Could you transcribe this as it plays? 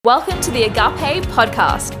Welcome to the Agape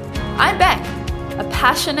Podcast. I'm Beck, a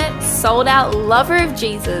passionate, sold-out lover of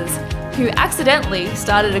Jesus who accidentally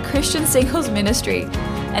started a Christian singles ministry,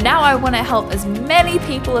 and now I want to help as many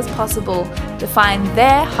people as possible to find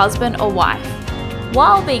their husband or wife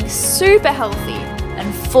while being super healthy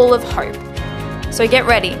and full of hope. So get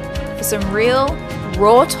ready for some real,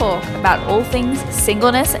 raw talk about all things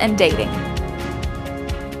singleness and dating.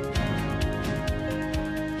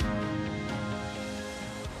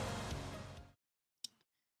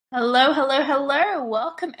 Hello.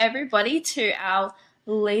 Welcome everybody to our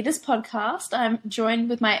latest podcast. I'm joined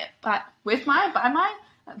by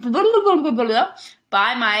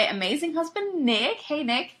my amazing husband, Nick. Hey,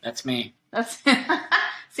 Nick. That's me.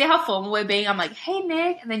 See how formal we're being? I'm like, hey,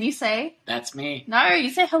 Nick. And then you say... That's me. No, you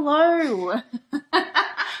say hello.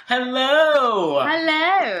 Hello.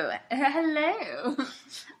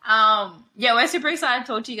 Yeah, we're super excited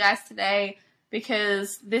to talk to you guys today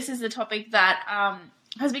because this is the topic that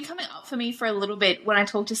has been coming up for me for a little bit when I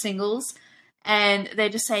talk to singles, and they're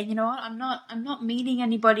just saying, you know what, I'm not meeting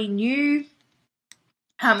anybody new.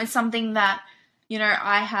 It's something that, you know,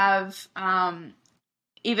 I have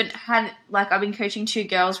even had, like, I've been coaching 2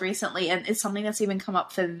 girls recently, and it's something that's even come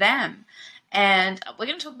up for them. And we're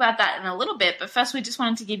going to talk about that in a little bit, but first we just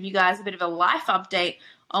wanted to give you guys a bit of a life update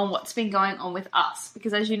on what's been going on with us,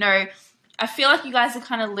 because as you know, I feel like you guys are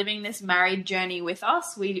kind of living this married journey with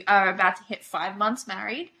us. We are about to hit 5 months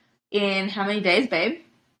married in how many days, babe?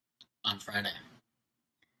 On Friday.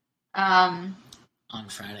 On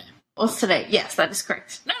Friday. What's today? Yes, that is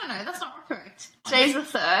correct. No, that's not correct. Today's the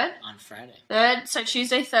 3rd. On Friday. 3rd, so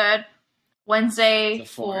Tuesday 3rd, Wednesday The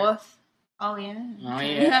 4th. Oh, yeah. Oh,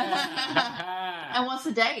 yeah. And what's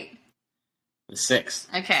the date? The 6th.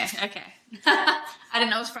 Okay. I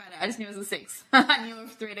didn't know it was Friday. I just knew it was the 6th. I knew it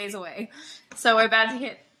was 3 days away. So we're about to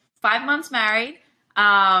hit 5 months married.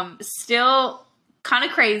 Still kind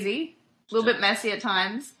of crazy. A little bit messy at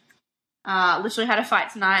times. Literally had a fight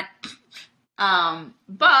tonight.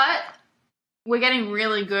 But we're getting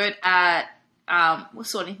really good at we're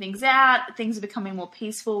sorting things out. Things are becoming more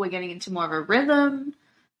peaceful. We're getting into more of a rhythm,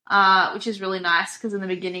 which is really nice because in the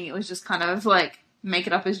beginning it was just kind of like make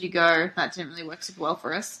it up as you go. That didn't really work super well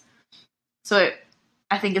for us. So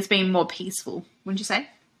I think it's been more peaceful, wouldn't you say?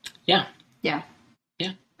 Yeah.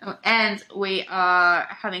 And we are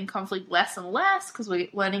having conflict less and less because we're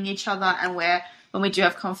learning each other, and when we do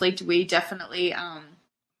have conflict, we definitely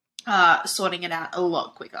sorting it out a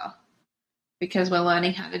lot quicker because we're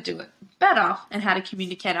learning how to do it better and how to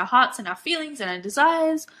communicate our hearts and our feelings and our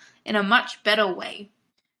desires in a much better way.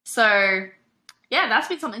 So yeah, that's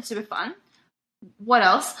been something super fun. What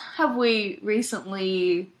else have we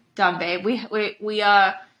recently done, babe? We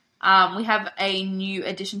have a new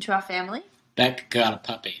addition to our family. Beck got a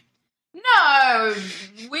puppy. No,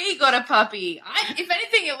 we got a puppy. If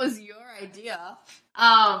anything, it was your idea.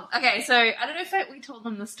 Okay, so I don't know if we told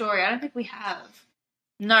them the story. I don't think we have.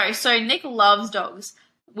 No, so Nick loves dogs.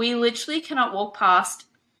 We literally cannot walk past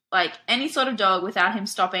like any sort of dog without him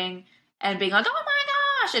stopping and being like, oh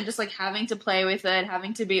my gosh, and just like having to play with it,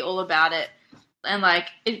 having to be all about it. And like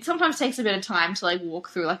it sometimes takes a bit of time to like walk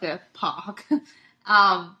through like a park.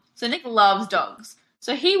 So Nick loves dogs.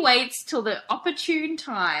 So he waits till the opportune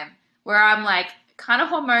time where I'm like kind of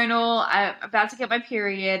hormonal. I'm about to get my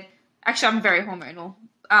period. Actually, I'm very hormonal.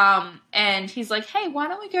 And he's like, hey, why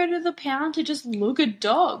don't we go to the pound to just look at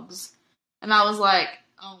dogs? And I was like,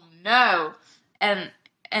 oh no.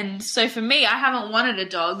 And so for me, I haven't wanted a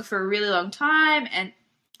dog for a really long time. And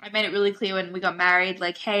I made it really clear when we got married,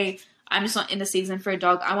 like, hey, I'm just not in the season for a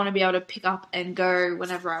dog. I want to be able to pick up and go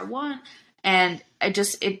whenever I want. And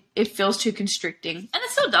it feels too constricting. And it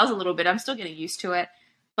still does a little bit. I'm still getting used to it.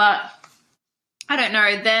 But I don't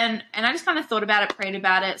know. Then, and I just kind of thought about it, prayed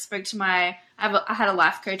about it, spoke to I had a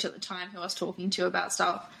life coach at the time who I was talking to about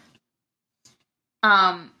stuff.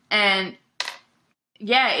 And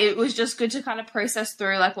yeah, it was just good to kind of process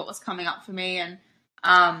through like what was coming up for me. And,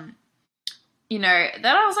 you know,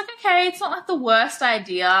 then I was like, okay, it's not like the worst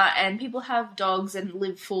idea, and people have dogs and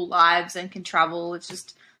live full lives and can travel. It's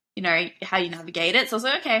just, you know, how you navigate it. So I was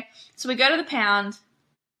like, okay. So we go to the pound,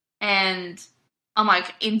 and I'm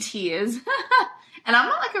like in tears. And I'm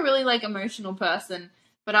not like a really like emotional person,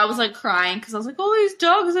 but I was like crying because I was like, all these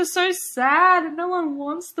dogs are so sad and no one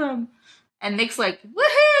wants them. And Nick's like,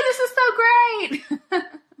 woohoo, this is so great.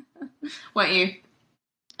 Weren't you?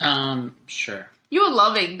 Sure. You were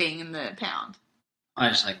loving being in the pound. I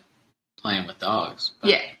just like playing with dogs.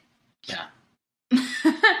 But Yeah. Yeah.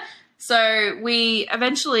 So we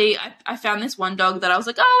eventually, I found this one dog that I was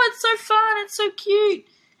like, oh, it's so fun, it's so cute.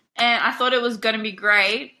 And I thought it was going to be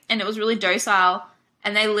great, and it was really docile.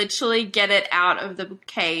 and they literally get it out of the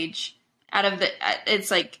cage,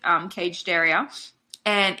 it's like caged area,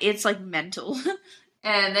 and it's like mental.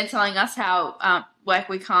 And they're telling us how like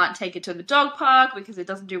we can't take it to the dog park because it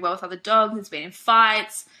doesn't do well with other dogs. It's been in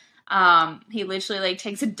fights. He literally like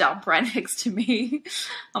takes a dump right next to me.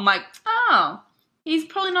 I'm like, oh, he's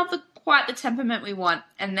probably not quite the temperament we want.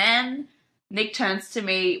 And then Nick turns to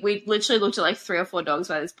me. We literally looked at like 3 or 4 dogs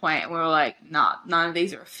by this point, and we were like, nah, none of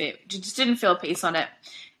these are a fit. Just didn't feel peace on it.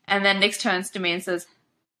 And then Nick turns to me and says,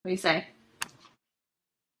 what do you say?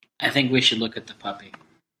 I think we should look at the puppy.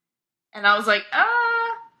 And I was like,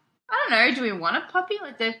 I don't know. Do we want a puppy?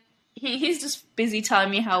 Like, he's just busy telling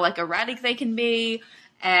me how like erratic they can be,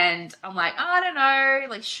 and I'm like, I don't know.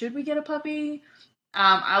 Like, should we get a puppy?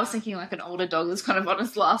 I was thinking like an older dog that's kind of on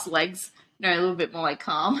its last legs, a little bit more like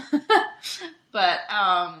calm. But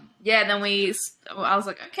yeah. Then I was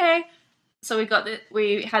like, okay. So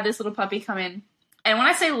we had this little puppy come in, and when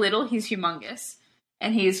I say little, he's humongous,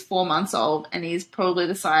 and he's 4 months old, and he's probably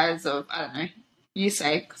the size of, I don't know. You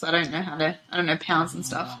say, because I don't know pounds and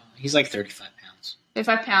stuff. He's like 35 pounds.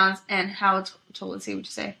 35 pounds, and how tall is he, would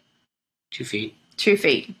you say? 2 feet. 2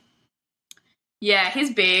 feet. Yeah,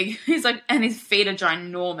 he's big. He's like, and his feet are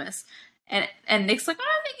ginormous. And Nick's like, I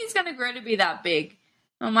don't think he's going to grow to be that big.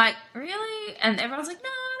 I'm like, really? And everyone's like, no,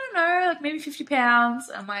 I don't know, like maybe 50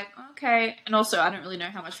 pounds. I'm like, okay. And also, I don't really know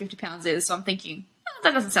how much 50 pounds is, so I'm thinking,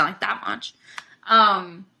 that doesn't sound like that much.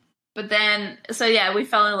 But then, so yeah, we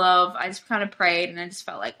fell in love. I just kind of prayed, and I just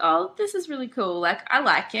felt like, oh, this is really cool. Like, I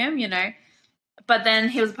like him, But then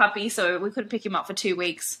he was a puppy, so we couldn't pick him up for 2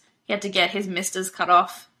 weeks. He had to get his misters cut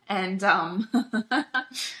off, and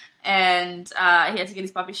and he had to get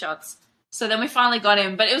his puppy shots. So then we finally got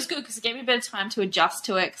him, but it was good because it gave me a bit of time to adjust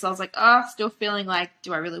to it, because I was like, still feeling like,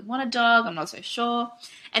 do I really want a dog? I'm not so sure.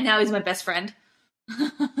 And now he's my best friend.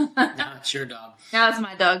 Now it's your dog. Now it's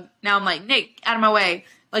my dog. Now I'm like, Nick, out of my way.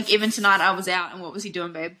 Like, even tonight I was out, and what was he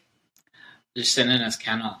doing, babe? Just sitting in his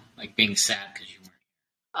kennel, like being sad because you weren't.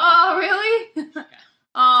 Oh, really? Yeah.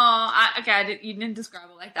 Oh, you didn't describe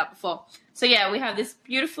it like that before. So yeah, we have this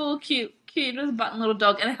beautiful, cute little button little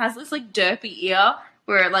dog, and it has this like derpy ear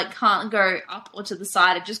where it like can't go up or to the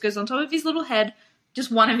side. It just goes on top of his little head,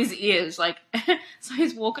 just one of his ears. Like, so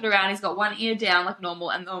he's walking around. He's got one ear down like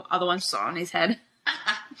normal, and the other one's just on his head.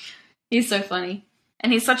 He's so funny,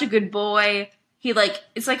 and he's such a good boy. He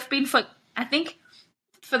it's like been for, I think,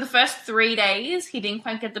 for the first 3 days, he didn't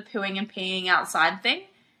quite get the pooing and peeing outside thing.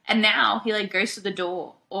 And now he like goes to the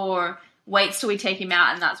door or waits till we take him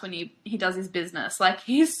out, and that's when he does his business. Like,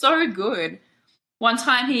 he's so good. One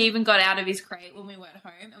time he even got out of his crate when we went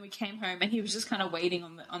home, and we came home, and he was just kind of waiting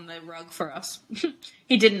on the rug for us.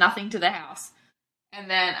 He did nothing to the house. And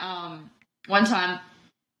then one time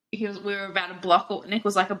we were about a block, Nick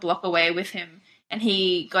was like a block away with him, and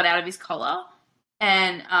he got out of his collar.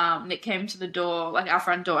 And Nick came to the door, like our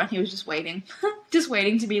front door, and he was just waiting. Just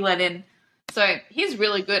waiting to be let in. So he's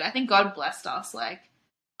really good. I think God blessed us. Like,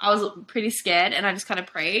 I was pretty scared, and I just kind of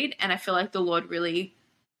prayed, and I feel like the Lord really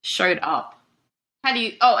showed up. How do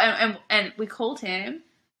you... Oh, and we called him...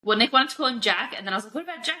 Well, Nick wanted to call him Jack, and then I was like, what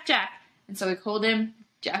about Jack? And so we called him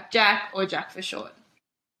Jack, or Jack for short.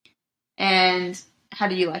 And how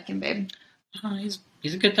do you like him, babe? Oh, he's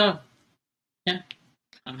a good dog. Yeah.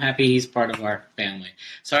 I'm happy he's part of our family.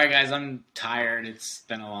 Sorry, guys, I'm tired. It's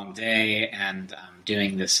been a long day, and I'm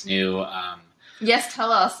doing this new... yes,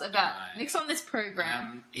 tell us about... Nick's on this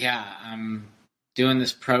program. I'm doing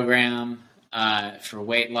this program for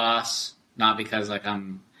weight loss, not because like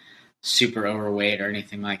I'm super overweight or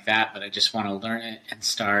anything like that, but I just want to learn it and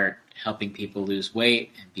start helping people lose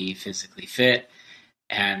weight and be physically fit.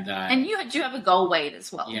 And you do have a goal weight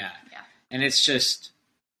as well. Yeah. And it's just...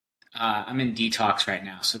 I'm in detox right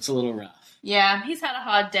now, so it's a little rough. Yeah, he's had a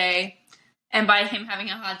hard day. And by him having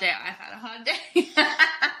a hard day, I've had a hard day.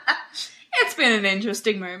 It's been an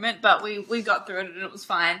interesting moment, but we got through it and it was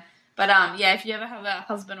fine. But yeah, if you ever have a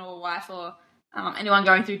husband or a wife or anyone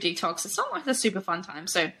going through detox, it's not like a super fun time.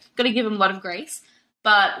 So got to give them a lot of grace.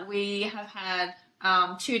 But we have had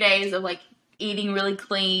 2 days of like eating really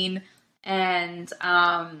clean, and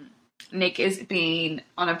Nick has been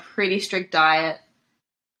on a pretty strict diet.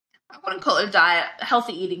 I wouldn't call it a diet. A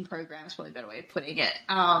healthy eating program is probably a better way of putting it.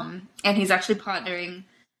 And he's actually partnering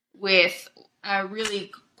with a really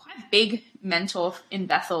quite big mentor in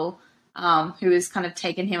Bethel, who has kind of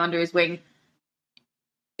taken him under his wing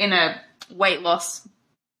in a weight loss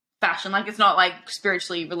fashion. Like, it's not like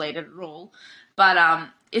spiritually related at all, but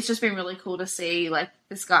it's just been really cool to see like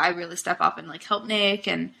this guy really step up and like help Nick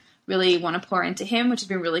and really want to pour into him, which has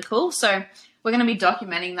been really cool. So we're going to be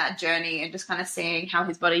documenting that journey and just kind of seeing how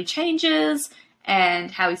his body changes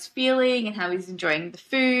and how he's feeling and how he's enjoying the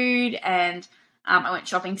food. And I went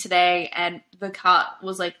shopping today, and the cart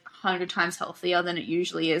was like 100 times healthier than it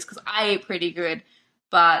usually is, because I eat pretty good,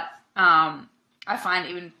 but I find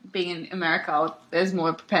even being in America, there's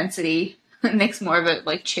more propensity. Nick's more of a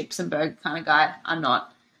like chips and burger kind of guy. I'm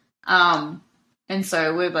not. And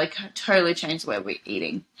so we've like totally changed the way we're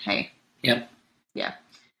eating. Hey. Yep. Yeah.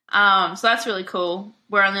 So that's really cool.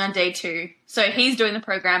 We're only on day 2. So he's doing the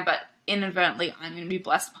program, but inadvertently I'm going to be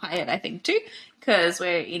blessed by it, I think, too, because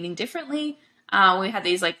we're eating differently. We had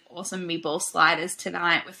these like awesome meatball sliders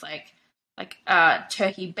tonight with like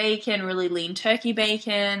turkey bacon, really lean turkey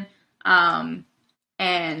bacon,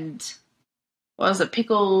 and what was it,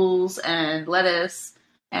 pickles and lettuce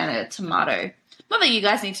and a tomato. Not that you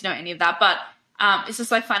guys need to know any of that, but it's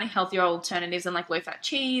just like finding healthier alternatives, and like low-fat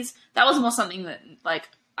cheese. That was more something that like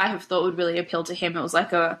I have thought would really appeal to him. It was like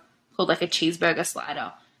called like a cheeseburger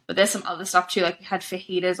slider. But there's some other stuff too. Like we had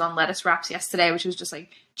fajitas on lettuce wraps yesterday, which was just like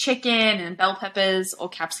chicken and bell peppers or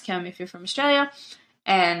capsicum if you're from Australia,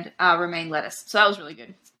 and romaine lettuce. So that was really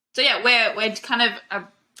good. So yeah, we're kind of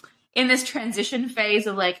in this transition phase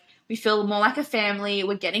of like we feel more like a family.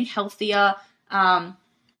 We're getting healthier.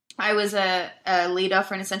 I was a leader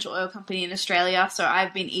for an essential oil company in Australia, so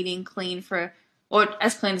I've been eating clean or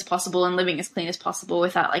as clean as possible and living as clean as possible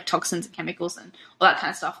without like toxins and chemicals and all that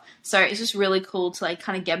kind of stuff. So it's just really cool to like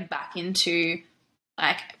kind of get back into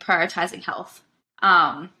like prioritizing health.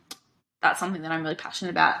 That's something that I'm really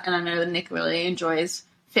passionate about, and I know that Nick really enjoys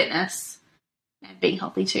fitness and being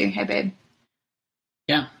healthy too. Hey, babe.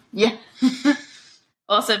 Yeah. Yeah.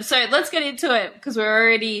 Awesome. So let's get into it, because we're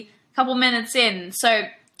already a couple minutes in. So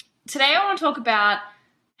today I want to talk about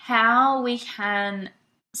how we can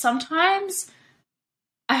sometimes...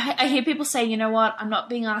 I hear people say, you know what, I'm not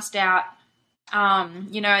being asked out.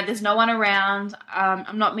 There's no one around.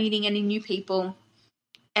 I'm not meeting any new people.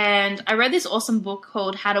 And I read this awesome book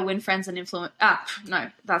called How to Win Friends and Influence. No,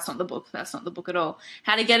 that's not the book. That's not the book at all.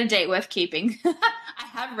 How to Get a Date Worth Keeping. I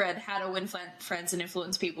have read How to Win Friends and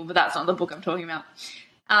Influence People, but that's not the book I'm talking about.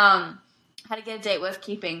 How to Get a Date Worth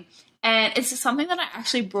Keeping. And it's something that I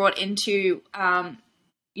actually brought into, when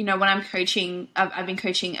I'm coaching. I've been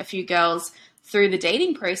coaching a few girls through the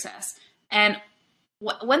dating process. And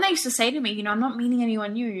when they used to say to me, I'm not meeting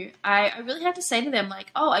anyone new, I really had to say to them, like,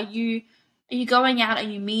 oh, are you going out? Are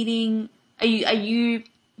you meeting? Are you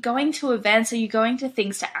going to events? Are you going to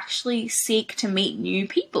things to actually seek to meet new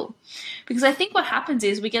people? Because I think what happens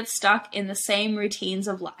is we get stuck in the same routines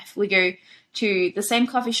of life. We go to the same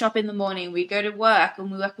coffee shop in the morning. We go to work and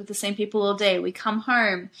we work with the same people all day. We come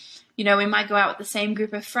home, we might go out with the same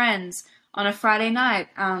group of friends on a Friday night,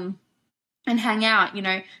 and hang out,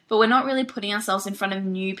 but we're not really putting ourselves in front of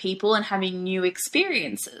new people and having new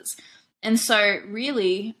experiences. And so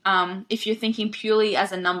really, if you're thinking purely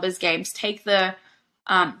as a numbers game, take the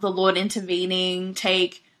Lord intervening,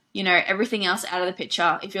 take, everything else out of the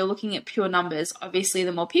picture. If you're looking at pure numbers, obviously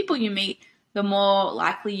the more people you meet, the more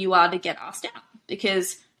likely you are to get asked out.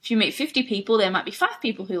 Because if you meet 50 people, there might be 5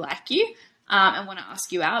 people who like you and want to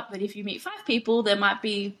ask you out. But if you meet 5 people, there might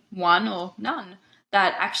be 1 or none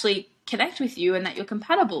that actually connect with you and that you're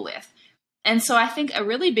compatible with. And so I think a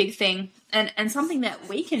really big thing and something that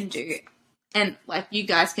we can do, and like you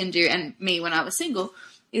guys can do, and me when I was single,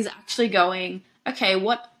 is actually going, okay,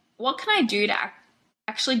 what can I do to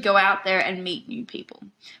actually go out there and meet new people?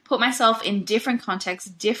 Put myself in different contexts,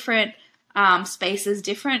 different spaces,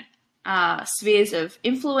 different spheres of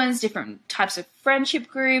influence, different types of friendship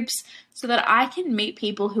groups, so that I can meet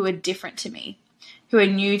people who are different to me, who are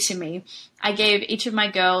new to me. I gave each of my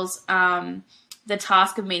girls the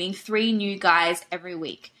task of meeting 3 new guys every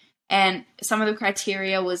week. And some of the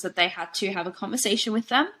criteria was that they had to have a conversation with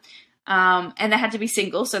them, and they had to be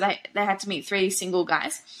single. So they had to meet 3 single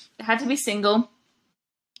guys. They had to be single,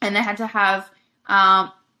 and they had to have,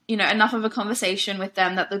 enough of a conversation with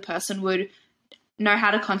them that the person would know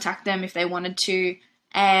how to contact them if they wanted to,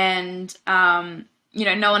 and,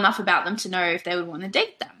 know enough about them to know if they would want to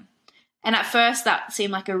date them. And at first that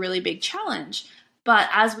seemed like a really big challenge. But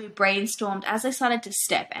as we brainstormed, as I started to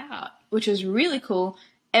step out, which was really cool,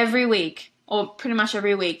 every week, or pretty much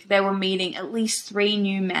every week, they were meeting at least 3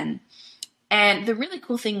 new men. And the really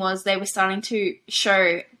cool thing was they were starting to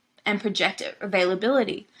show and project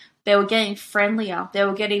availability. They were getting friendlier. They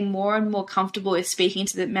were getting more and more comfortable with speaking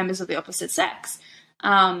to the members of the opposite sex.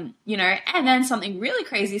 And then something really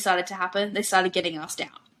crazy started to happen. They started getting asked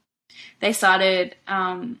out. They started,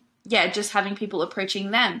 just having people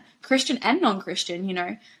approaching them, Christian and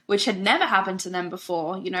non-Christian, which had never happened to them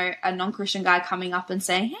before. A non-Christian guy coming up and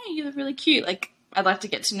saying, hey, you look really cute. Like, I'd like to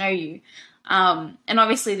get to know you. And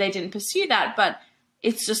obviously they didn't pursue that, but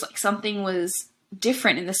it's just like something was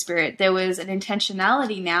different in the spirit. There was an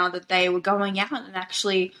intentionality now that they were going out and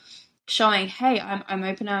actually showing, hey, I'm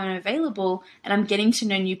open and available, and I'm getting to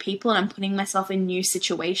know new people, and I'm putting myself in new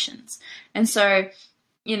situations. And so,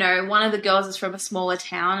 you know, one of the girls is from a smaller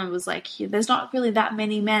town and was like, there's not really that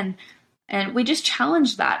many men. And we just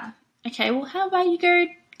challenged that. Okay, well, how about you go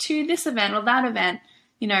to this event or that event?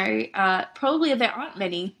 You know, probably there aren't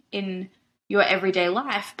many in your everyday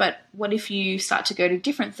life, but what if you start to go to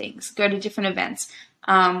different things, go to different events,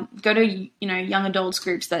 go to, you know, young adults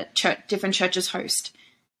groups that different churches host,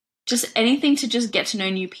 just anything to just get to know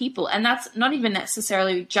new people. And that's not even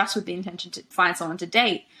necessarily just with the intention to find someone to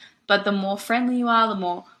date, but the more friendly you are, the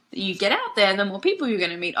more that you get out there, the more people you're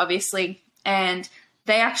going to meet, obviously. And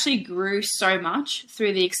they actually grew so much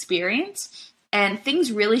through the experience, and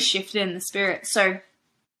things really shifted in the spirit. So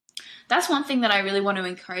that's one thing that I really want to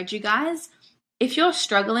encourage you guys. If you're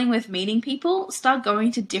struggling with meeting people, start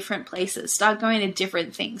going to different places, start going to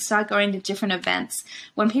different things, start going to different events.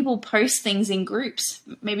 When people post things in groups,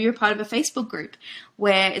 maybe you're part of a Facebook group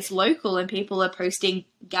where it's local and people are posting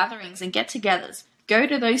gatherings and get-togethers. Go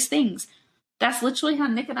to those things. That's literally how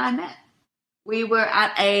Nick and I met. We were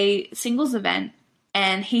at a singles event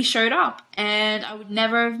and he showed up, and I would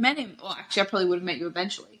never have met him. Well, actually, I probably would have met you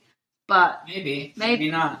eventually. But maybe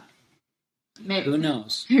not. Maybe. Who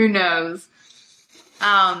knows? Who knows?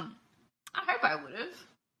 I hope I would have.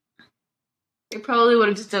 It probably would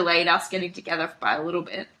have just delayed us getting together by a little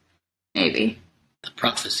bit. Maybe. The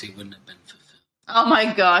prophecy wouldn't have been fulfilled. Oh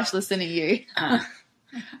my gosh, listen to you. Yeah,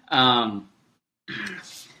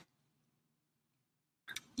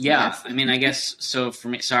 yes. I mean, I guess, so for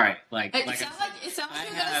me, sorry, like... It sounds like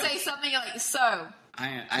you're going to say something like, so...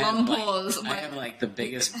 Long pause. I have like the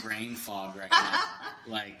biggest brain fog right now.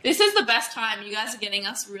 Like, this is the best time. You guys are getting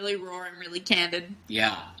us really raw and really candid.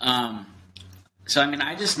 Yeah. So I mean,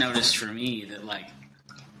 I just noticed for me that like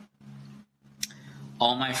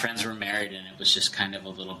all my friends were married, and it was just kind of a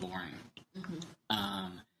little boring.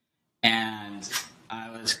 Mm-hmm. And I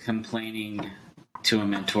was complaining to a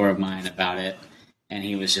mentor of mine about it, and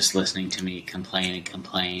he was just listening to me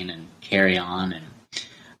complain and carry on,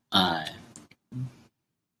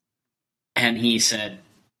 and he said,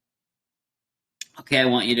 "Okay, I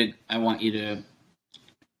want you to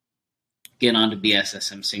get onto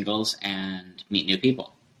BSSM Singles and meet new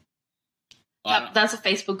people." Well, that's a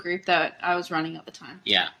Facebook group that I was running at the time.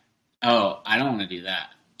 Yeah. Oh, I don't want to do that.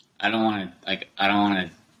 I don't want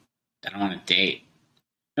to date.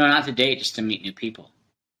 No, not to date, just to meet new people.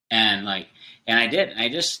 And I did. And I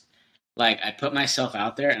just I put myself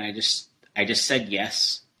out there, and I just said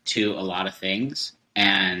yes to a lot of things,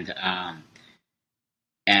 and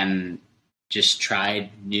just tried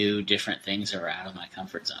new, different things that were out of my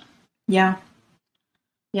comfort zone. Yeah.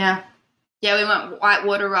 Yeah. Yeah, we went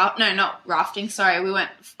whitewater not rafting, sorry. We went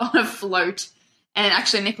on a float, and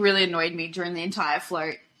actually Nick really annoyed me during the entire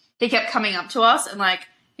float. He kept coming up to us and I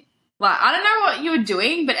don't know what you were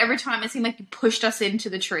doing, but every time it seemed like you pushed us into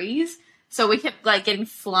the trees. So we kept getting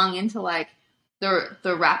flung into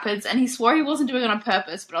the rapids, and he swore he wasn't doing it on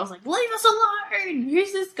purpose, but I was like, leave us alone!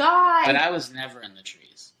 Who's this guy? But I was never in the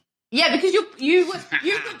trees. Yeah, because you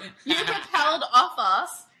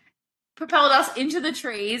propelled us into the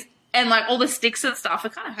trees, and all the sticks and stuff,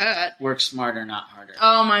 it kind of hurt. Work smarter, not harder.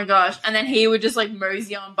 Oh my gosh. And then he would just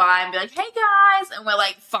mosey on by and be like, hey guys, and we're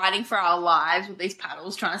fighting for our lives with these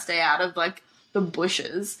paddles trying to stay out of the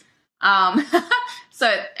bushes.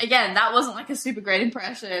 So again, that wasn't a super great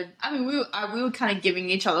impression. I mean, we were kind of giving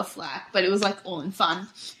each other flack, but it was all in fun.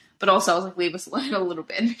 But also I was leave us alone a little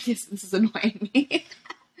bit because this is annoying me.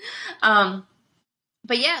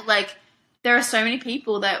 But yeah, there are so many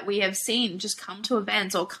people that we have seen just come to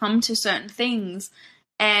events or come to certain things,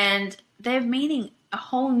 and they're meeting a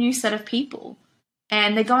whole new set of people,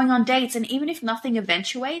 and they're going on dates. And even if nothing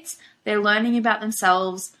eventuates, they're learning about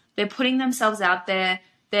themselves. They're putting themselves out there.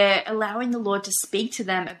 They're allowing the Lord to speak to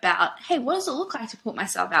them about, hey, what does it look like to put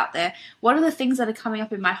myself out there? What are the things that are coming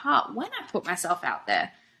up in my heart when I put myself out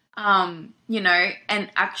there? And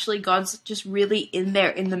actually God's just really in there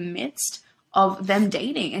in the midst of them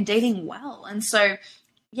dating and dating well. And so,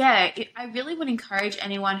 yeah, I really would encourage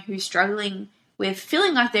anyone who's struggling with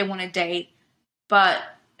feeling like they want to date, but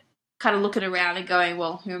kind of looking around and going,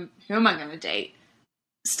 well, who am I going to date?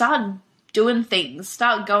 Start doing things.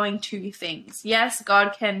 Start going to things. Yes,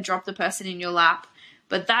 God can drop the person in your lap,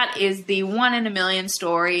 but that is the 1 in a million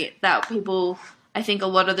story that people, I think, a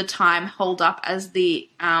lot of the time hold up as the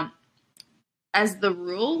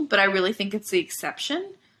rule, but I really think it's the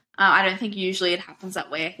exception. I don't think usually it happens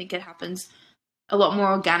that way. I think it happens a lot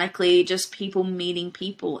more organically, just people meeting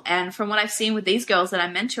people. And from what I've seen with these girls that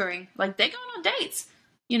I'm mentoring, like they're going on dates,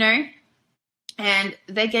 you know, and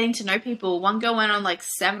they're getting to know people. One girl went on like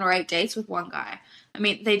 7 or 8 dates with one guy. I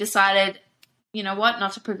mean, they decided, you know what,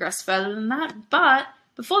 not to progress further than that. But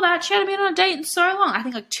before that, she hadn't been on a date in so long. I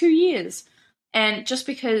think like 2 years. And just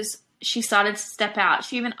because she started to step out,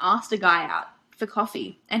 she even asked a guy out for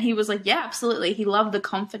coffee. And he was like, yeah, absolutely. He loved the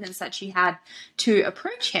confidence that she had to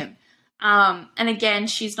approach him. And again,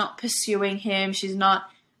 she's not pursuing him. She's not,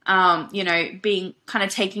 you know, being kind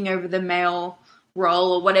of taking over the male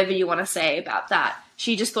role or whatever you want to say about that.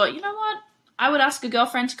 She just thought, you know what? I would ask a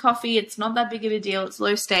girlfriend to coffee. It's not that big of a deal. It's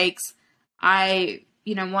low stakes. I,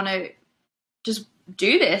 you know, want to just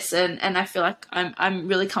do this. And I feel like I'm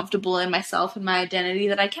really comfortable in myself and my identity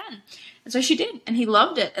that I can. And so she did. And he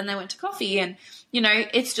loved it. And they went to coffee. And, you know,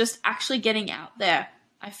 it's just actually getting out there,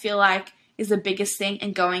 I feel like, is the biggest thing,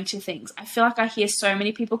 and going to things. I feel like I hear so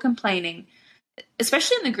many people complaining,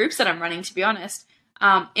 especially in the groups that I'm running, to be honest,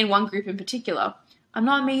 in one group in particular. I'm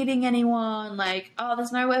not meeting anyone, like, oh,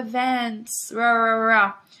 there's no events, rah, rah,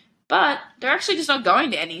 rah. But they're actually just not going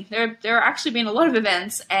to any. There are actually been a lot of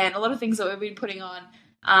events and a lot of things that we've been putting on.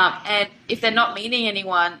 And if they're not meeting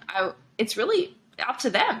anyone, it's really up to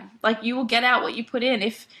them. Like, you will get out what you put in.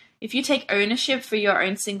 If you take ownership for your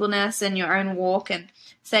own singleness and your own walk and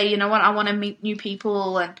say, you know what, I want to meet new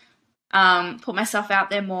people and put myself out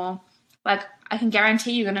there more, like, I can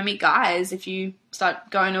guarantee you're going to meet guys if you start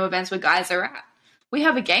going to events where guys are at. We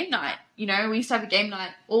have a game night, you know, we used to have a game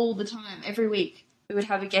night all the time, every week. We would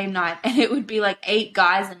have a game night, and it would be like 8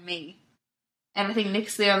 guys and me. And I think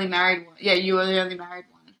Nick's the only married one. Yeah, you were the only married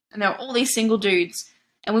one. And there were all these single dudes.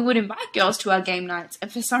 And we would invite girls to our game nights, and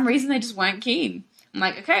for some reason they just weren't keen. I'm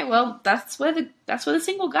like, okay, well, that's where the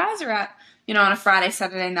single guys are at, you know, on a Friday,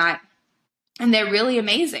 Saturday night. And they're really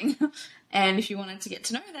amazing. And if you wanted to get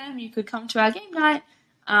to know them, you could come to our game night.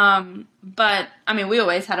 But I mean, we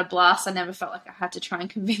always had a blast. I never felt like I had to try and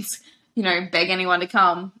convince, you know, beg anyone to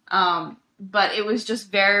come. But it was just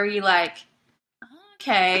very like,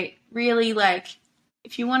 okay, really, like,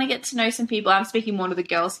 if you want to get to know some people, I'm speaking more to the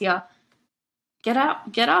girls here, get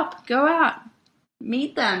up, go out,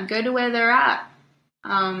 meet them, go to where they're at.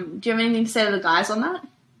 Do you have anything to say to the guys on that?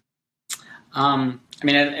 I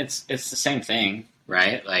mean, it's the same thing,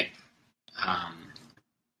 right? Like,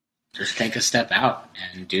 just take a step out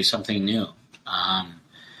and do something new.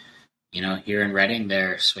 You know, here in Reading,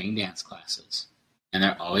 there are swing dance classes, and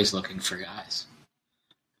they're always looking for guys.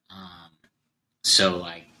 So,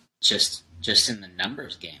 like, just in the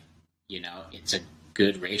numbers game, you know, it's a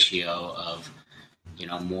good ratio of, you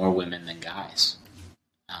know, more women than guys.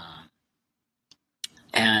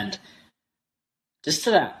 And just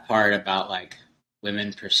to that part about, like,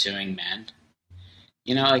 women pursuing men,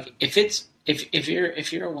 you know, like, if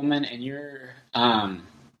you're a woman and you're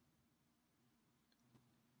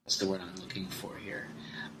what's the word I'm looking for here?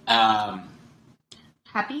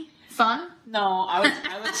 Happy? Fun? No,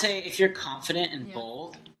 I would say if you're confident and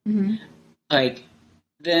bold, Mm-hmm. like,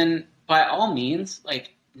 then by all means,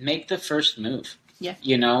 like, make the first move. Yeah.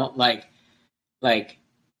 You know, like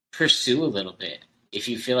pursue a little bit if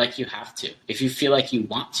you feel like you have to, if you feel like you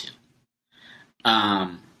want to.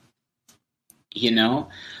 You know,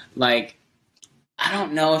 like, I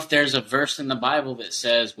don't know if there's a verse in the Bible that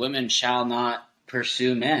says women shall not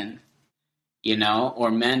pursue men, you know, or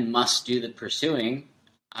men must do the pursuing.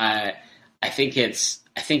 I think it's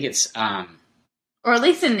or at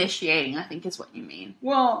least initiating, I think is what you mean.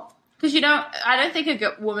 well, Because I don't think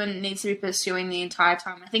a woman needs to be pursuing the entire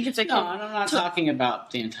time. I think it's okay. no, I'm not talking about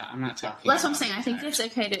the entire. I'm not talking. That's what I'm saying. I think it's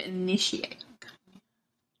okay to initiate.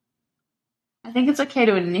 I think it's okay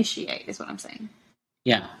to initiate, is what I'm saying.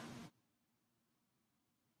 Yeah.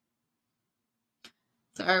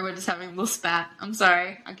 Sorry, we're just having a little spat. I'm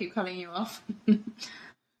sorry. I keep cutting you off.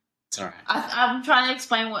 It's all right. I'm trying to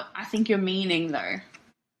explain what I think you're meaning, though.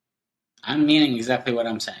 I'm meaning exactly what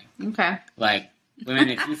I'm saying. Okay. Like, women,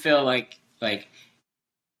 if you feel like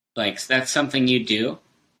that's something you do,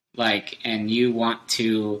 like, and you want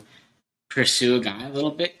to pursue a guy a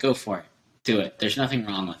little bit, go for it. Do it. There's nothing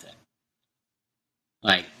wrong with it.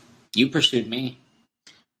 Like, you pursued me.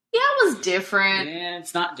 Yeah, it was different. Yeah,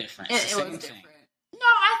 it's not different. It's the It same was thing. different. No,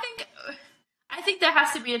 I think there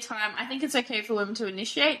has to be a time. I think it's okay for women to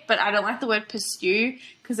initiate, but I don't like the word pursue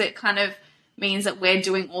because it kind of means that we're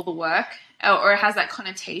doing all the work, or it has that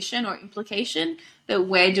connotation or implication that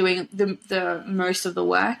we're doing the most of the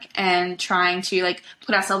work and trying to, like,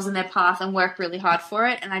 put ourselves in their path and work really hard for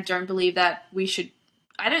it. And I don't believe that we should.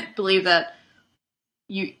 I don't believe that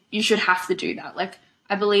you should have to do that. Like,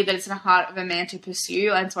 I believe that it's in the heart of a man to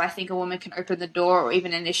pursue, and so I think a woman can open the door or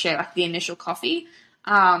even initiate like the initial coffee.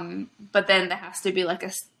 But then there has to be like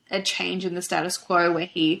a change in the status quo where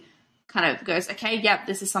he kind of goes, okay, yep,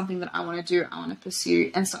 this is something that I want to do, I want to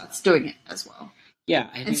pursue, and starts doing it as well. Yeah,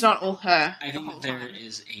 I think, it's not all her. I think there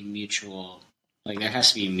is a mutual, like there has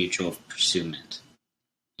to be a mutual pursuement.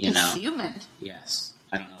 You know? Pursuement? Yes.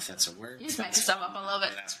 I don't know if that's a word. You just make stuff up, I love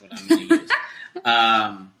it. That's what I'm going to use.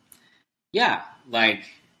 Yeah, like,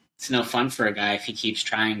 it's no fun for a guy if he keeps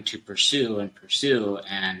trying to pursue,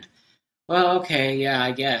 and, well, okay, yeah,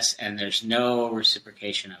 I guess, and there's no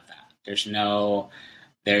reciprocation of that. There's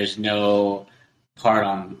no part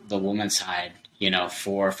on the woman's side,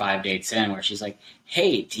 4 or 5 dates in where she's like,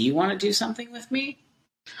 hey, do you want to do something with me?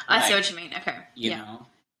 I see what you mean, okay. You know?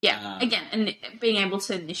 Yeah, again, and being able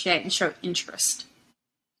to initiate and show interest.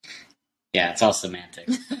 Yeah, it's all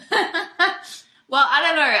semantics. Well, I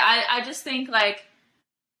don't know. I just think, like,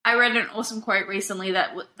 I read an awesome quote recently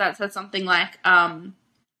that said something like,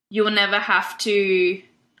 you will never have to...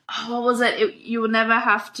 Oh, what was it? You will never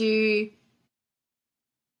have to,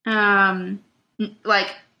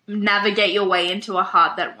 navigate your way into a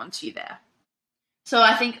heart that wants you there. So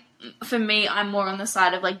I think, for me, I'm more on the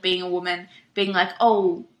side of, like, being a woman, being like,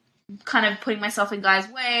 oh, kind of putting myself in guys'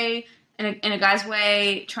 way, in a guy's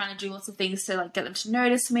way, trying to do lots of things to like get them to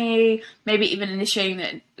notice me, maybe even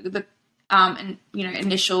initiating the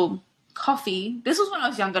initial coffee. This was when I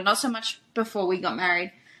was younger, not so much before we got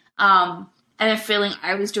married. And then feeling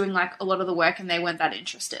I was doing like a lot of the work and they weren't that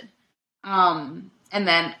interested. And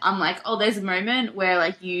then I'm like, oh, there's a moment where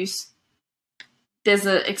like there's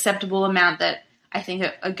an acceptable amount that I think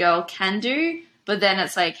a girl can do, but then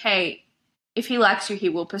it's like, hey, if he likes you, he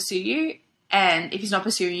will pursue you. And if he's not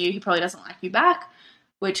pursuing you, he probably doesn't like you back,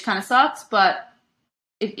 which kind of sucks, but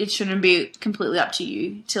it shouldn't be completely up to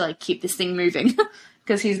you to, like, keep this thing moving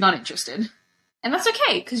because he's not interested. And that's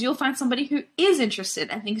okay, because you'll find somebody who is interested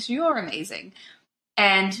and thinks you're amazing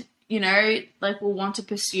and, will want to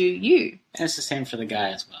pursue you. And it's the same for the guy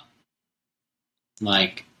as well.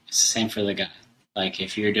 Like, it's the same for the guy. Like,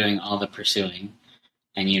 if you're doing all the pursuing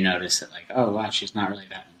and you notice that, like, oh, wow, she's not really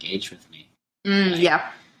that engaged with me. Yeah.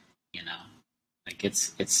 Like, it's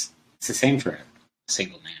the same for a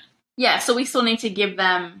single man. Yeah, so we still need to give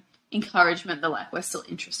them encouragement that, like, we're still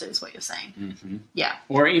interested, is what you're saying. Mm-hmm. Yeah.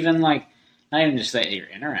 Or even, like, not even just that you're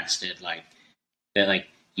interested, like, that, like,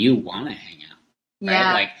 you want to hang out. Right?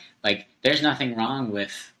 Yeah. Like, there's nothing wrong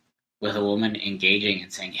with a woman engaging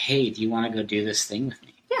and saying, hey, do you want to go do this thing with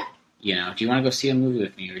me? Yeah. Do you want to go see a movie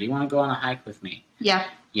with me? Or do you want to go on a hike with me? Yeah.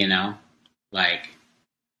 Like,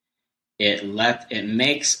 it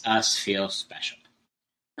makes us feel special.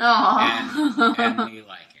 Oh. And we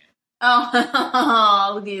like it.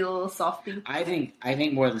 Oh, look at you, little softie. I think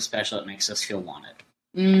more than special, it makes us feel wanted.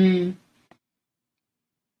 Yeah.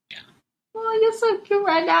 Oh, you're so cute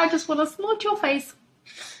right now. I just want to smooch your face.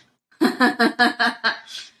 We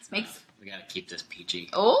gotta keep this PG.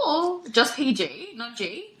 Oh, just PG, not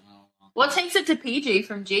G. Oh. What takes it to PG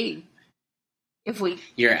from G?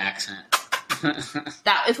 Your accent.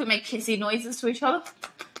 If we make kissy noises to each other,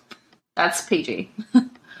 that's PG.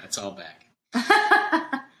 That's all back.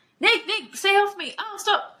 Nick, stay off me. Oh,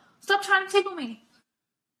 stop trying to tickle me.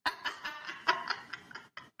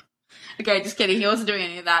 Okay, just kidding. He wasn't doing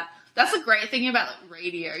any of that. That's the great thing about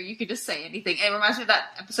radio. You could just say anything. It reminds me of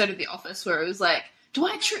that episode of The Office where it was like, do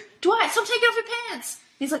I stop taking off your pants?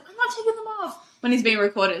 He's like, I'm not taking them off. When he's being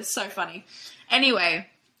recorded. It's so funny. Anyway,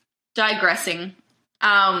 digressing.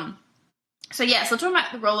 So talking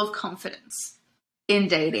about the role of confidence in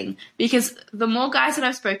dating, because the more guys that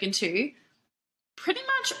I've spoken to, pretty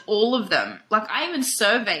much all of them, like I even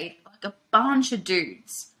surveyed like a bunch of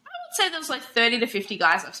dudes. I would say there was like 30 to 50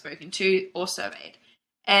 guys I've spoken to or surveyed,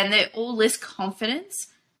 and they all list confidence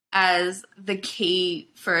as the key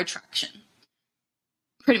for attraction.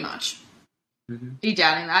 Pretty much. Mm-hmm. Are you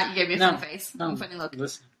doubting that? You gave me a fun face. No, funny look.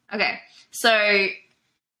 Listen. Okay, so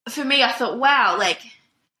for me, I thought, wow, like,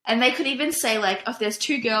 and they could even say, like, if there's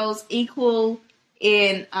two girls equal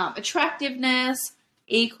in attractiveness,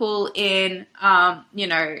 equal in,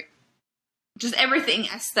 just everything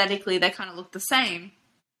aesthetically, they kind of look the same,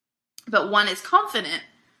 but one is confident,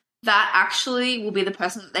 that actually will be the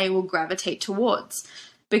person that they will gravitate towards,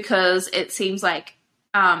 because it seems like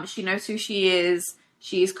she knows who she is,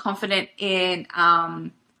 she's confident in,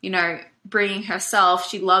 bringing herself,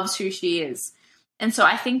 she loves who she is. And so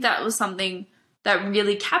I think that was something that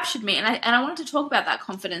really captured me. And I wanted to talk about that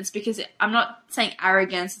confidence, because I'm not saying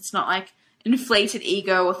arrogance. It's not like inflated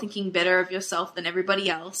ego or thinking better of yourself than everybody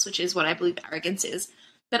else, which is what I believe arrogance is.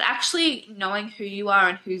 But actually knowing who you are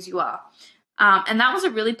and whose you are. And that was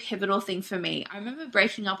a really pivotal thing for me. I remember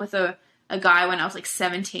breaking up with a guy when I was like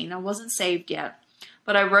 17. I wasn't saved yet,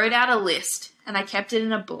 but I wrote out a list and I kept it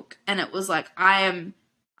in a book. And it was like, I am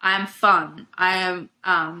fun. I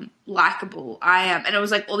am likable. And it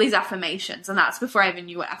was like all these affirmations. And that's before I even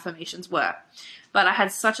knew what affirmations were. But I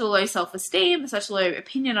had such a low self-esteem, such a low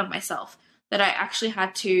opinion of myself that I actually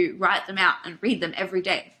had to write them out and read them every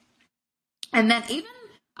day. And then even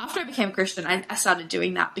after I became a Christian, I started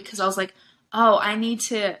doing that because I was like, oh, I need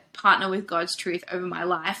to partner with God's truth over my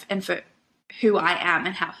life and for who I am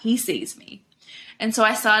and how he sees me. And so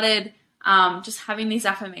I started just having these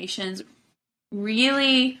affirmations,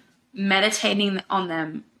 really meditating on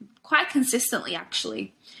them quite consistently,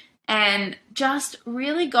 actually. And just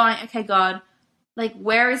really going, okay, God, like,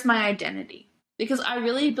 where is my identity? Because I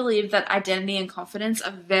really believe that identity and confidence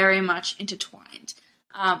are very much intertwined.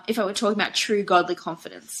 If I were talking about true godly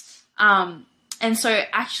confidence. And so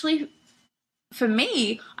actually, for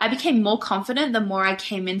me, I became more confident the more I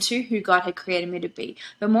came into who God had created me to be.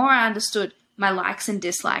 The more I understood my likes and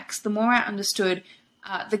dislikes, the more I understood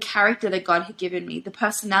the character that God had given me, the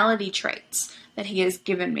personality traits that he has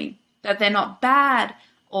given me, that they're not bad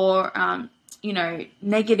or,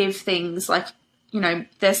 negative things. Like,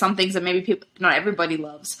 there's some things that maybe not everybody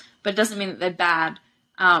loves, but it doesn't mean that they're bad.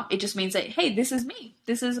 It just means that, hey, this is me.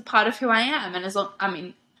 This is a part of who I am. And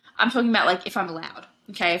I'm talking about like if I'm loud,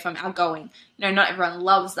 okay, if I'm outgoing, not everyone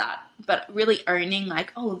loves that, but really owning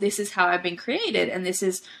like, oh, this is how I've been created. And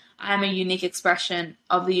I am a unique expression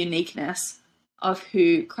of the uniqueness of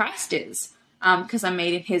who Christ is, because I'm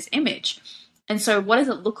made in his image. And so what does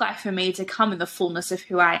it look like for me to come in the fullness of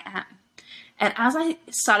who I am? And as I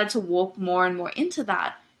started to walk more and more into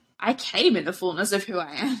that, I came in the fullness of who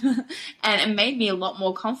I am. And it made me a lot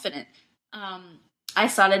more confident. I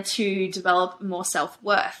started to develop more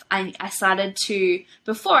self-worth. I started to,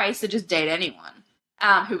 before I used to just date anyone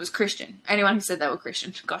who was Christian. Anyone who said they were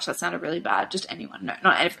Christian. Gosh, that sounded really bad. Just anyone. No,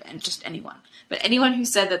 not everyone, just anyone. But anyone who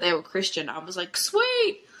said that they were Christian, I was like,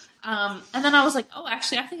 sweet. And then I was like, oh,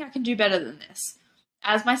 actually, I think I can do better than this.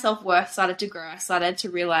 As my self-worth started to grow, I started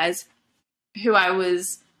to realize who I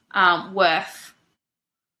was worth,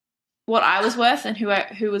 what I was worth, and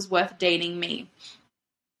who was worth dating me.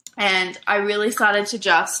 And I really started to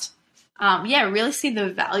just, really see the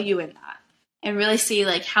value in that and really see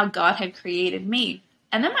like how God had created me.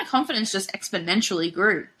 And then my confidence just exponentially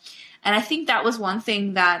grew. And I think that was one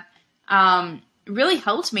thing that really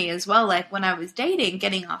helped me as well. Like when I was dating,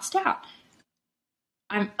 getting asked out,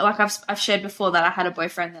 I've shared before that I had a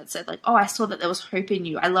boyfriend that said like, oh, I saw that there was hope in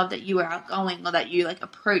you. I love that you were outgoing, or that you like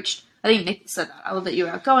approached. I think Nick said that. I love that you were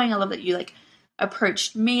outgoing. I love that you like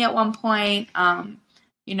approached me at one point. I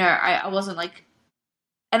wasn't like,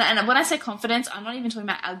 and when I say confidence, I'm not even talking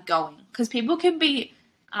about outgoing, because people can be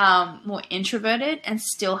more introverted and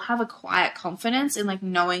still have a quiet confidence in like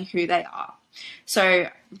knowing who they are. So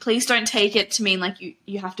please don't take it to mean like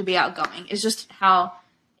you have to be outgoing. It's just how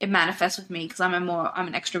it manifests with me, because I'm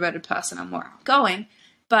an extroverted person. I'm more outgoing.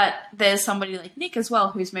 But there's somebody like Nick as well,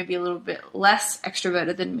 who's maybe a little bit less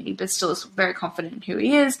extroverted than me, but still is very confident in who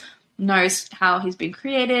he is, knows how he's been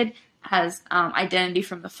created, has identity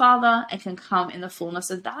from the Father, and can come in the fullness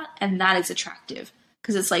of that. And that is attractive,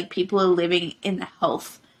 because it's like people are living in the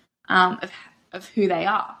health of who they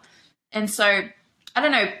are. And so, I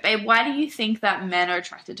don't know, babe, why do you think that men are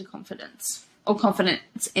attracted to confidence, or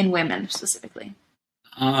confidence in women specifically?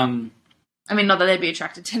 Not that they'd be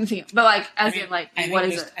attracted to anything, but like, what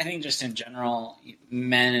is it? I think just in general,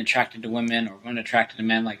 men attracted to women or women attracted to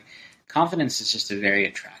men, like confidence is just a very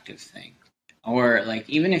attractive thing. Or like,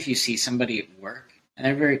 even if you see somebody at work and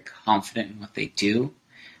they're very confident in what they do,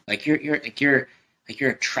 like you're attracted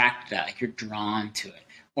to that, like you're drawn to it.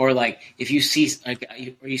 Or like if you see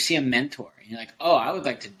you see a mentor and you're like, oh, I would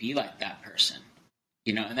like to be like that person,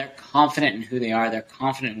 and they're confident in who they are, they're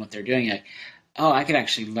confident in what they're doing. You're like, oh, I could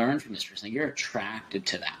actually learn from this person. Like, you're attracted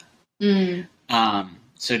to that.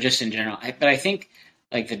 So just in general, but I think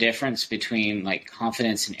like the difference between like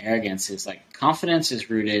confidence and arrogance is like confidence is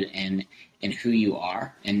rooted in who you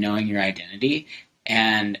are and knowing your identity.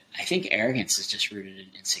 And I think arrogance is just rooted in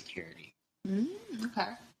insecurity.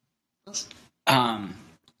 Okay.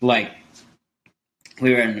 Like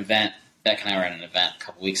we were at an event, Beck and I were at an event a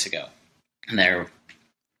couple weeks ago, and there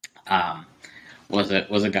was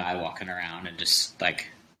a guy walking around and just like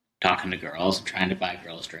talking to girls and trying to buy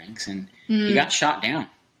girls drinks, and he got shot down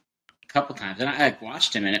a couple times. And I like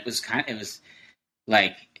watched him, and it was kind of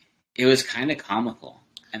comical,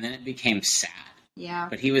 and then it became sad. Yeah.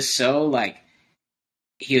 But he was so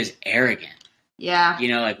he was arrogant. Yeah.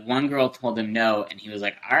 Like one girl told him no, and he was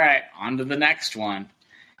like, all right, on to the next one.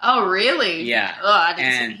 Oh, really? Yeah. Oh, I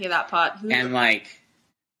didn't hear that part. And like,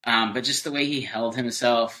 but just the way he held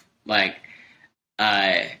himself, like,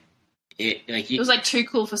 it was like too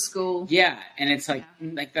cool for school. Yeah, and it's like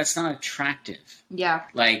that's not attractive. Yeah.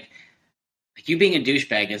 Like you being a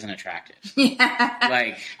douchebag isn't attractive. Yeah.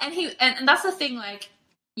 Like, and that's the thing. Like,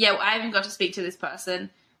 yeah, I haven't got to speak to this person.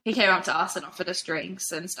 He came up to us and offered us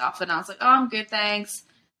drinks and stuff, and I was like, "Oh, I'm good, thanks."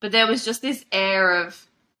 But there was just this air of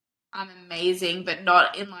I'm amazing, but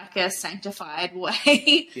not in like a sanctified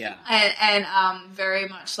way. Yeah. And very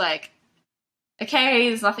much like, okay,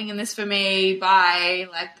 there's nothing in this for me. Bye.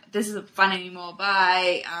 Like, this isn't fun anymore.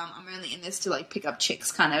 Bye. I'm only in this to like pick up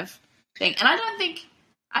chicks kind of thing. And I don't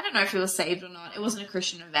know if he was saved or not. It wasn't a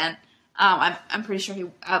Christian event. I'm pretty sure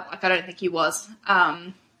I don't think he was.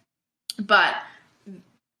 But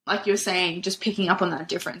like you were saying, just picking up on that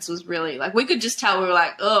difference was really like, we could just tell we were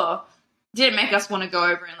like, oh, didn't make us want to go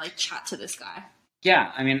over and like chat to this guy.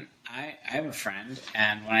 Yeah. I mean, I have a friend,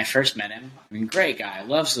 and when I first met him, I mean, great guy,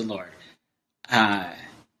 loves the Lord. Had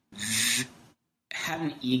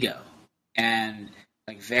an ego and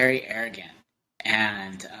like very arrogant,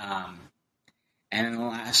 and in the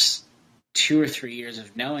last 2 or 3 years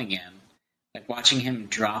of knowing him, like watching him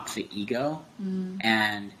drop the ego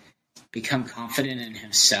and become confident in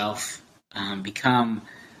himself, become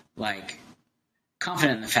like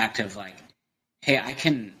confident in the fact of like, hey, I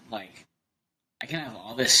can have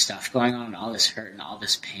all this stuff going on and all this hurt and all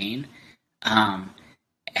this pain,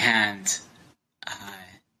 and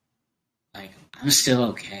like I'm still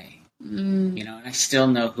okay, you know, and I still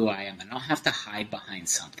know who I am. I don't have to hide behind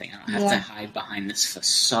something. I don't have to hide behind this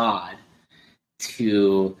facade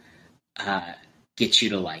to get you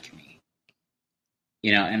to like me,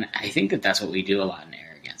 you know. And I think that that's what we do a lot in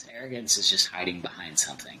arrogance. Arrogance is just hiding behind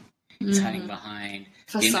something. It's hiding behind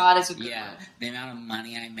facade is a good word. The amount of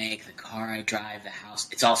money I make, the car I drive, the house.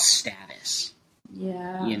 It's all status.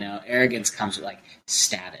 Yeah. You know, arrogance comes with like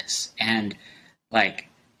status, and like,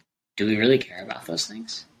 do we really care about those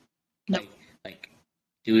things? No. Like,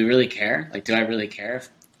 do we really care? Like, do I really care if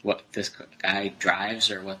what this guy drives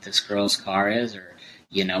or what this girl's car is, or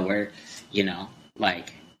you know, where, you know,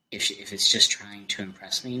 like if it's just trying to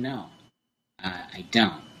impress me? No, I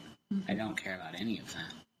don't. I don't care about any of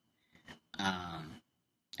that.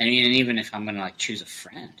 I mean, and even if I'm gonna like choose a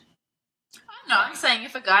friend. No, I'm saying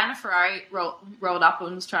if a guy in a Ferrari rolled up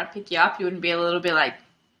and was trying to pick you up, you wouldn't be a little bit like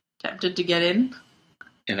tempted to get in.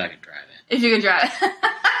 If I could drive it. If you could drive it.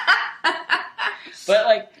 But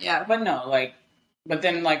like, yeah. But no, like, but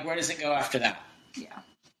then like, where does it go after that? Yeah.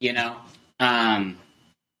 You know?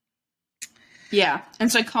 Yeah.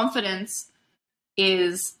 And so confidence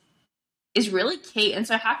is really key. And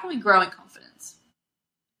so how can we grow in confidence?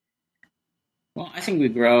 Well, I think we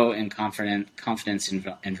grow in confidence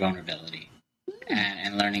and vulnerability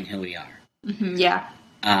and learning who we are. Mm-hmm, yeah.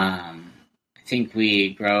 I think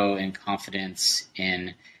we grow in confidence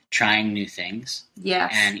in trying new things.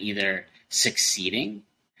 Yes. And either succeeding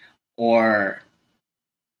or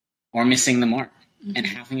missing the mark and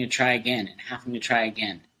having to try again and having to try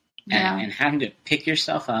again and having to pick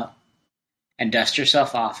yourself up and dust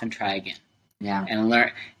yourself off and try again. Yeah. And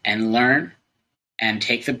learn and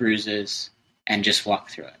take the bruises and just walk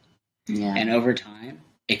through it. Yeah. And over time,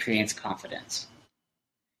 it creates confidence.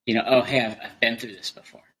 You know, oh, hey, I've been through this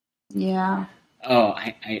before. Yeah. Oh,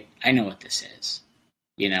 I know what this is.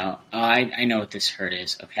 You know, oh, I know what this hurt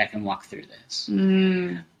is. Okay, I can walk through this.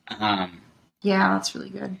 Yeah, that's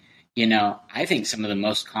really good. You know, I think some of the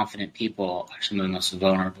most confident people are some of the most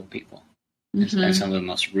vulnerable people. And some of the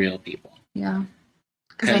most real people. Yeah.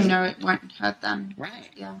 Because they know it won't hurt them. Right.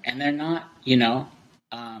 Yeah. And they're not, you know,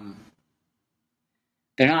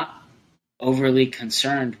 they're not overly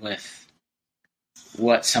concerned with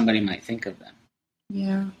what somebody might think of them.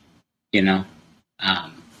 Yeah. You know?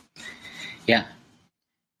 Yeah.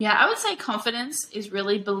 Yeah, I would say confidence is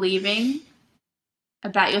really believing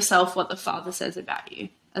about yourself what the Father says about you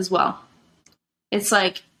as well. It's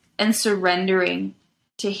like, and surrendering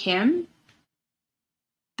to Him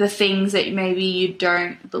the things that maybe you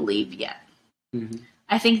don't believe yet. Mm-hmm.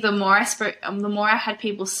 I think the more I had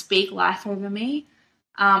people speak life over me,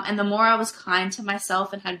 and the more I was kind to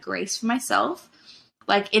myself and had grace for myself,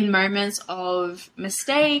 like in moments of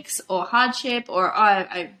mistakes or hardship or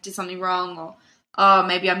I did something wrong or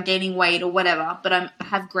maybe I'm gaining weight or whatever, but I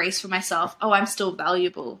have grace for myself. Oh, I'm still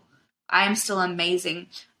valuable. I am still amazing.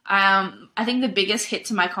 I think the biggest hit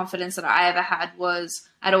to my confidence that I ever had was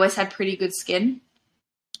I'd always had pretty good skin,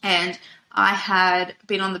 and I had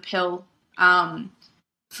been on the pill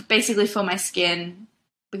basically for my skin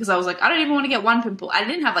because I was like, I don't even want to get one pimple. I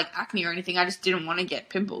didn't have like acne or anything. I just didn't want to get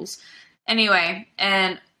pimples. Anyway,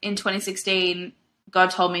 and in 2016, God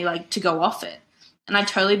told me like to go off it. And I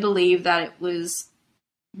totally believe that it was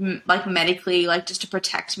like medically, like just to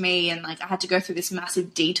protect me. And like I had to go through this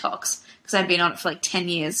massive detox because I'd been on it for like 10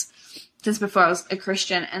 years since before I was a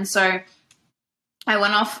Christian. And so I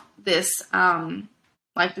went off this,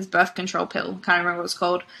 like this birth control pill. Can't remember what it was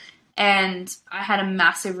called. And I had a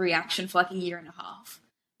massive reaction for like a year and a half.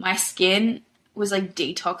 My skin was like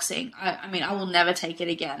detoxing. I mean, I will never take it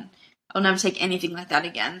again. I'll never take anything like that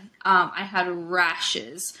again. I had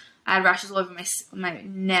rashes. I had rashes all over my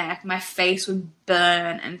neck. My face would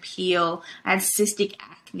burn and peel. I had cystic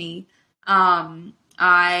acne.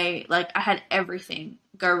 I had everything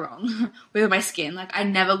go wrong with my skin. Like I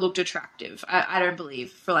never looked attractive. I don't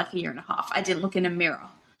believe for like a year and a half. I didn't look in a mirror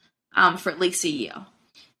for at least a year.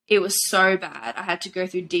 It was so bad. I had to go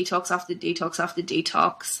through detox after detox after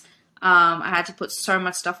detox. I had to put so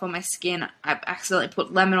much stuff on my skin. I accidentally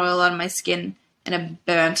put lemon oil on my skin and I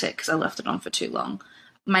burnt it because I left it on for too long.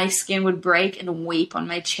 My skin would break and weep on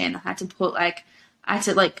my chin. I had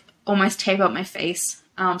to almost tape up my face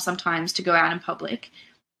sometimes to go out in public.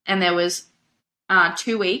 And there was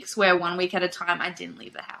 2 weeks where 1 week at a time I didn't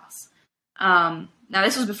leave the house. Now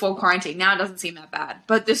this was before quarantine. Now it doesn't seem that bad,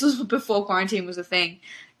 but this was before quarantine was a thing.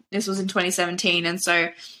 This was in 2017. And so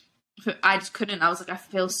I just couldn't. I was like, I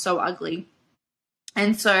feel so ugly.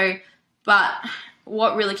 And so, but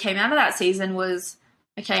what really came out of that season was,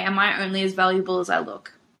 okay, am I only as valuable as I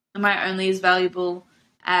look? Am I only as valuable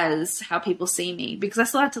as how people see me? Because I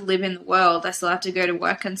still had to live in the world. I still had to go to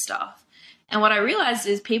work and stuff. And what I realized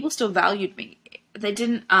is people still valued me. They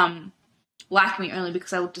didn't like me only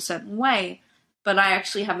because I looked a certain way, but I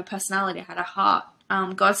actually have a personality. I had a heart.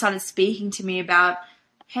 God started speaking to me about,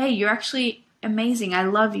 hey, you're actually amazing. I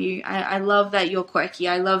love you. I love that you're quirky.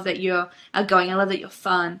 I love that you're outgoing. I love that you're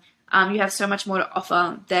fun. You have so much more to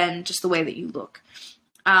offer than just the way that you look.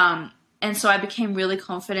 And so I became really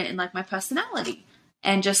confident in like my personality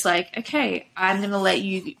and just like, okay, I'm going to let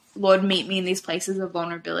you, Lord, meet me in these places of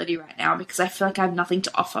vulnerability right now because I feel like I have nothing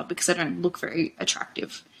to offer because I don't look very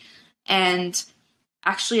attractive. And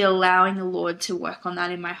actually allowing the Lord to work on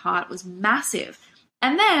that in my heart was massive.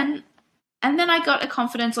 And then I got a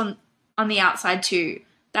confidence on the outside too.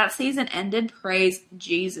 That season ended, praise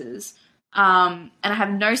Jesus. And I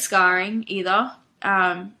have no scarring either.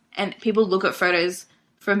 And people look at photos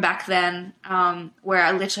from back then, where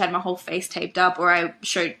I literally had my whole face taped up, or I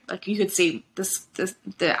showed, like, you could see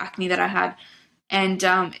the acne that I had. And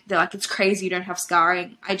they're like, it's crazy you don't have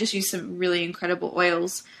scarring. I just used some really incredible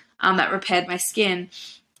oils that repaired my skin.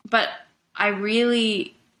 But I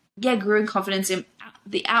really, grew in confidence in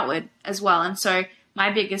the outward as well. And so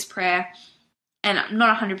my biggest prayer, and I'm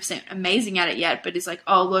not 100% amazing at it yet, but it's like,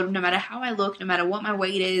 oh, Lord, no matter how I look, no matter what my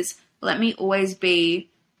weight is, let me always be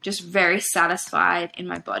just very satisfied in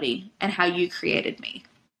my body and how you created me.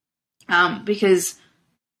 Because,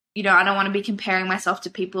 I don't want to be comparing myself to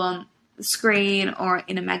people on the screen or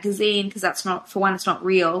in a magazine, because that's not, for one, it's not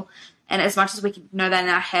real. And as much as we can know that in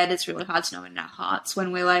our head, it's really hard to know in our hearts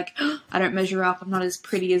when we're like, oh, I don't measure up, I'm not as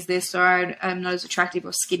pretty as this, or I'm not as attractive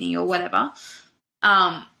or skinny or whatever.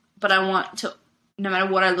 But I want to, no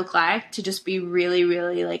matter what I look like, to just be really,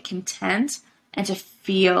 really like content and to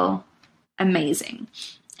feel amazing.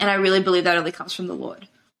 And I really believe that only comes from the Lord.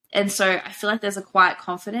 And so I feel like there's a quiet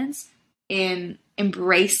confidence in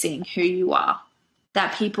embracing who you are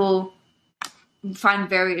that people find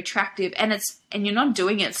very attractive. And you're not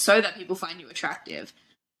doing it so that people find you attractive,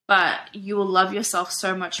 but you will love yourself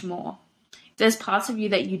so much more. If there's parts of you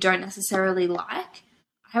that you don't necessarily like,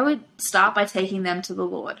 I would start by taking them to the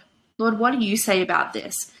Lord. Lord, what do you say about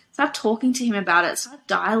this? Start talking to him about it. Start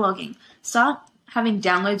dialoguing. Start having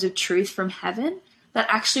downloads of truth from heaven that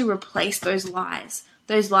actually replace those lies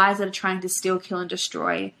that are trying to steal, kill, and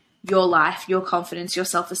destroy your life, your confidence, your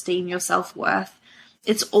self-esteem, your self-worth.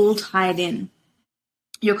 It's all tied in.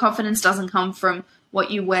 Your confidence doesn't come from what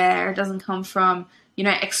you wear. It doesn't come from,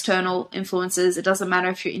 external influences. It doesn't matter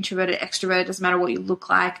if you're introverted, extrovert. It doesn't matter what you look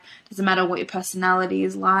like. It doesn't matter what your personality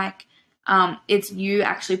is like. It's you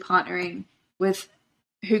actually partnering with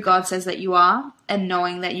who God says that you are and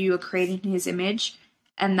knowing that you are created in his image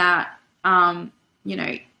and that,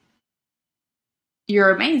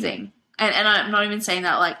 you're amazing. And I'm not even saying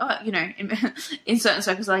that like, in certain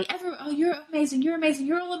circles, like, you're amazing,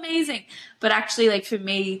 you're all amazing. But actually, like, for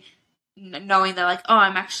me, knowing that, like,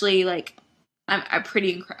 I'm actually, like, I'm a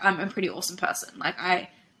pretty awesome person. Like, I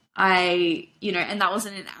and that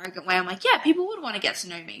wasn't in an arrogant way. I'm like, yeah, people would want to get to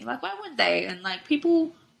know me. Like, why wouldn't they? And, like,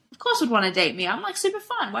 people, of course, would want to date me. I'm, like, super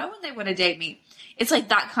fun. Why wouldn't they want to date me? It's like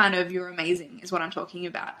that kind of you're amazing is what I'm talking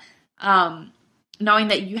about. knowing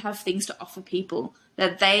that you have things to offer people,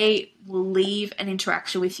 that they will leave an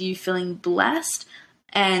interaction with you feeling blessed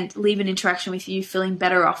and leave an interaction with you feeling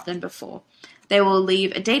better off than before. They will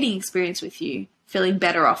leave a dating experience with you feeling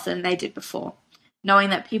better off than they did before, knowing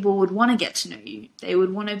that people would want to get to know you. They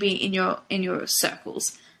would want to be in your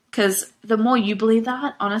circles. Because the more you believe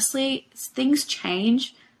that, honestly, things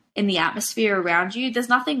change in the atmosphere around you. There's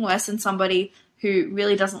nothing worse than somebody who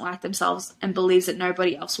really doesn't like themselves and believes that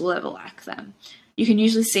nobody else will ever like them. You can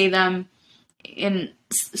usually see them in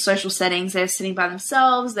social settings. They're sitting by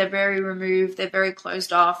themselves. They're very removed. They're very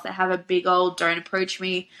closed off. They have a big old "don't approach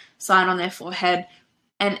me" sign on their forehead.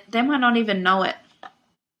 And they might not even know it.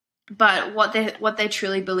 But what they're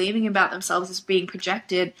truly believing about themselves is being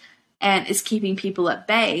projected and is keeping people at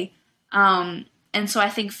bay. And so I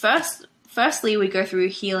think firstly, we go through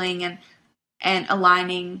healing and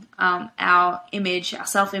aligning our image, our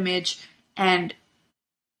self-image, and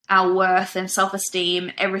our worth and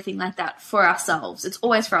self-esteem, everything like that for ourselves. It's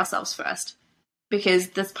always for ourselves first, because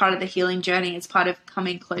that's part of the healing journey. It's part of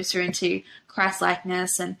coming closer into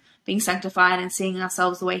Christ-likeness and being sanctified and seeing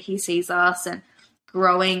ourselves the way He sees us, and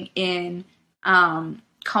growing in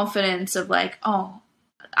confidence of like, oh,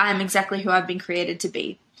 I'm exactly who I've been created to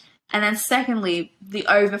be. And then secondly, the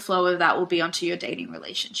overflow of that will be onto your dating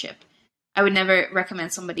relationship. I would never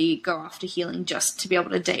recommend somebody go after healing just to be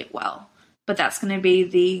able to date well, but that's going to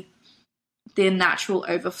be the natural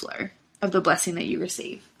overflow of the blessing that you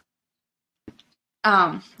receive.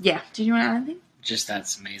 Yeah. Did you want to add anything? Just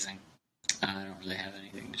that's amazing. I don't really have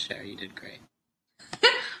anything to share. You did great.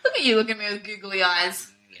 Look at you, look at me with googly eyes.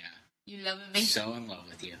 Yeah. You loving me? So in love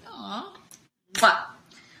with you. Aww. What?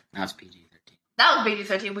 Now it's PG-13. That was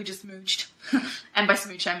PG-13. We just smooched. And by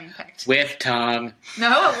smooch, I mean pecked. With tongue.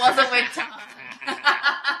 No, it wasn't with tongue.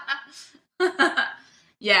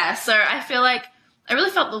 Yeah, so I feel like I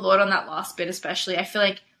really felt the Lord on that last bit especially. I feel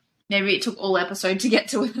like maybe it took all episode to get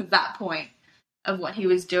to that point of what He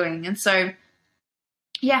was doing. And so,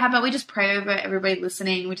 yeah, how about we just pray over everybody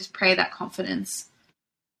listening? We just pray that confidence.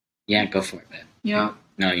 Yeah, go for it, babe. You know?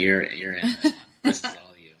 No, you're in this one. This is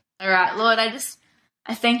all you. All right, Lord,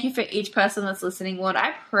 I thank you for each person that's listening. Lord,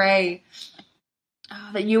 I pray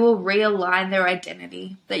that you will realign their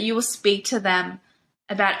identity, that you will speak to them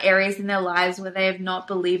about areas in their lives where they have not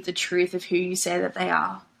believed the truth of who you say that they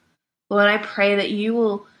are. Lord, I pray that you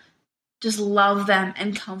will just love them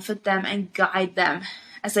and comfort them and guide them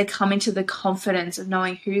as they come into the confidence of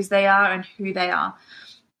knowing whose they are and who they are.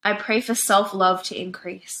 I pray for self-love to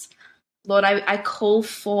increase. Lord, I call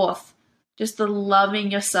forth just the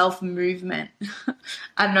loving yourself movement.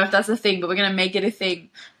 I don't know if that's a thing, but we're going to make it a thing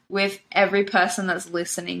with every person that's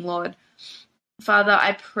listening, Lord. Father,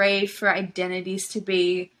 I pray for identities to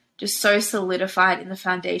be just so solidified in the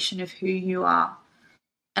foundation of who you are.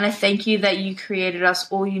 And I thank you that you created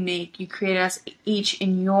us all unique. You created us each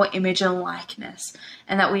in your image and likeness,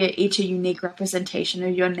 and that we are each a unique representation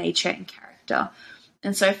of your nature and character.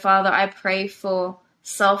 And so, Father, I pray for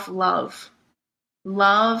self-love,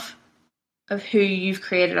 love of who you've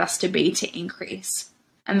created us to be to increase,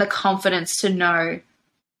 and the confidence to know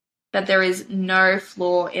that there is no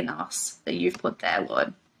flaw in us that you've put there,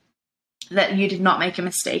 Lord, that you did not make a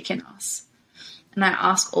mistake in us. And I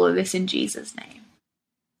ask all of this in Jesus' name.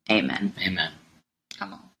 Amen. Amen.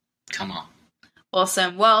 Come on. Come on.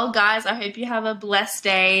 Awesome. Well, guys, I hope you have a blessed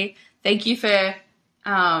day. Thank you for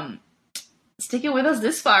sticking with us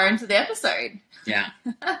this far into the episode. Yeah.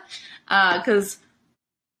 Because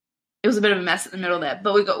it was a bit of a mess in the middle there,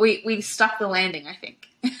 but we stuck the landing, I think.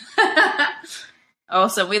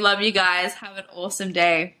 Awesome. We love you guys. Have an awesome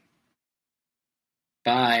day.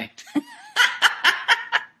 Bye.